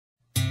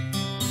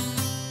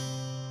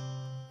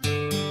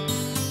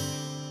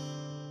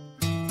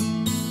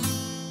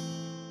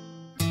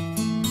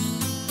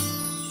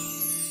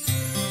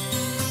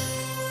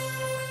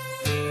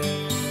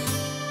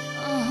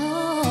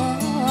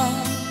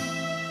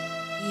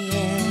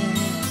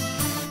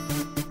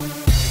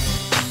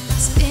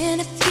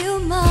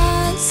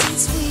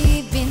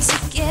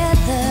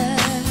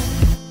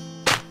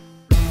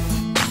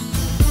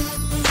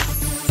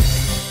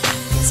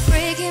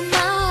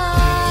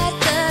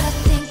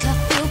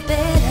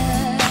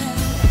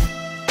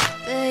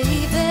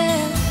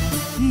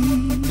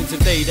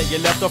that you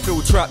left, I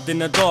feel trapped in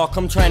the dark.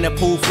 I'm trying to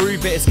pull through,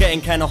 but it's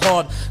getting kinda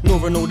hard.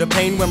 Ignoring all the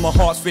pain when my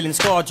heart's feeling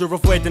scarred. You're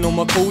avoiding all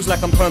my calls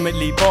like I'm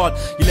permanently barred.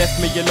 You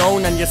left me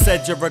alone and you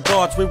said your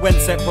regards. We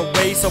went separate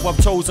ways, so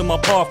I've chosen my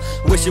path.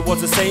 Wish it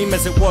was the same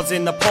as it was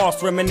in the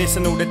past.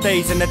 Reminiscing all the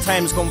days and the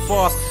time's gone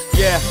fast.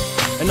 Yeah,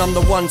 and I'm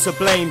the one to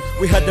blame.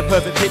 We had the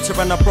perfect picture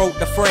and I broke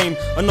the frame.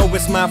 I know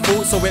it's my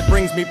fault, so it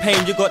brings me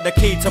pain. You got the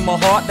key to my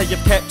heart that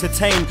you've kept to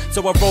tame.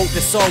 So I wrote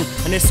this song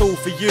and it's all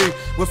for you.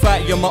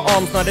 Without you in my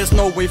arms, now there's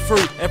no way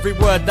through. Every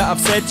word that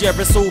I've said, yeah,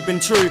 it's all been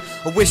true.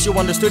 I wish you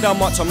understood how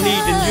much I'm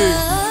needing you.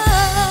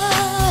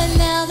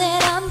 Now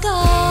that I'm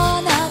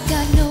gone, I've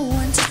got no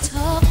one to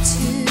talk to,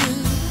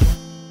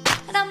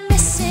 and I'm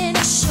missing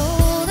a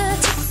shoulder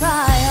to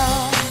cry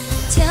on.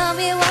 Tell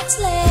me what's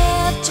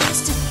left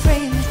just to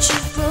frame what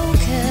you've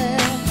broken.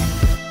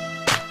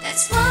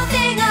 That's one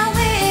thing I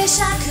wish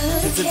I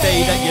could. It's the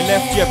day that you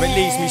left, yeah, it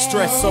leaves me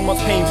stressed. So much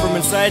pain from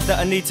inside that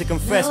I need to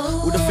confess.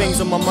 All the things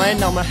on my mind,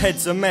 now my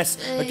head's a mess.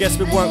 I guess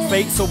we weren't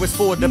fate, so it's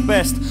for the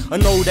best. I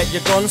know that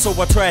you're gone, so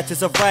I tried to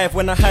survive.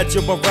 When I had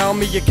you around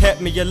me, you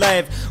kept me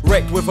alive.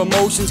 Wrecked with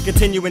emotions,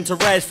 continuing to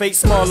rise. Fake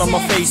smile on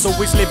my face,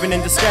 always living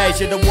in disguise.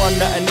 You're the one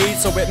that I need,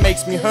 so it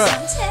makes me hurt.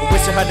 I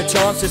wish I had the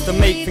chances to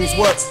make things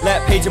work.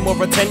 Like paying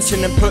more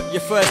attention and put you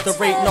first.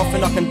 There ain't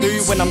nothing I can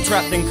do when I'm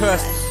trapped and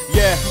cursed.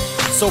 Yeah,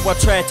 so I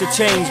tried to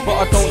change, but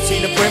I don't see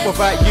the point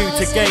without you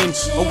to gain.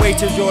 I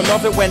waited your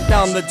love, it went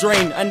down the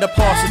drain. And the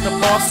past is the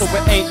past, so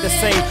it ain't the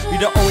same.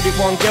 You're the only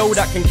one girl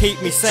that can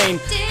keep me sane.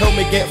 Help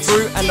me get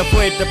through and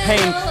avoid the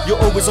pain.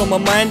 You're always on my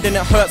mind and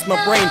it hurts my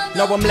brain.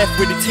 Now I'm left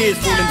with the tears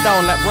falling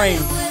down like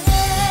rain.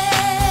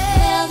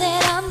 Now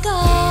that I'm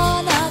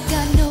gone, I've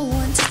got no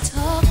one to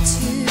talk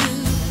to,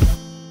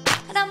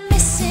 and I'm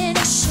missing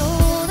a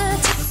shoulder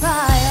to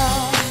cry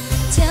on.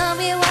 Tell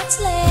me what's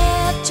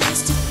left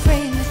just to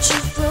frame what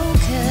you've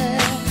broken.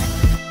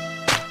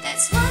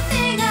 That's one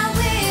thing I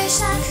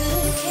wish I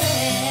could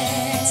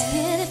care. It's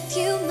been a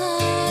few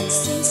months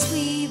since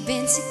we've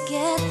been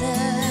together,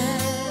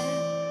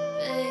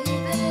 baby.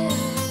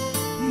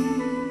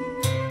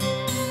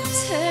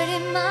 It's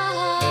hurting my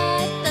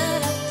heart,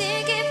 but I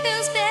think it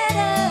feels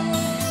better.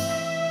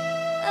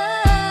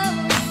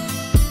 Oh,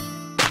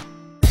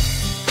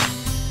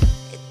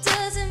 it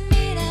doesn't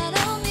mean I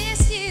don't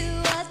miss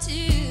you, I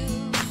do.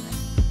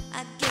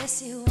 I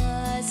guess it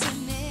wasn't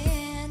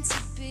meant to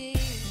be.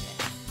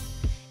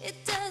 It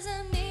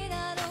doesn't mean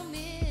I don't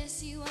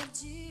miss you, I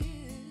do.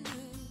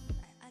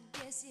 I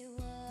guess it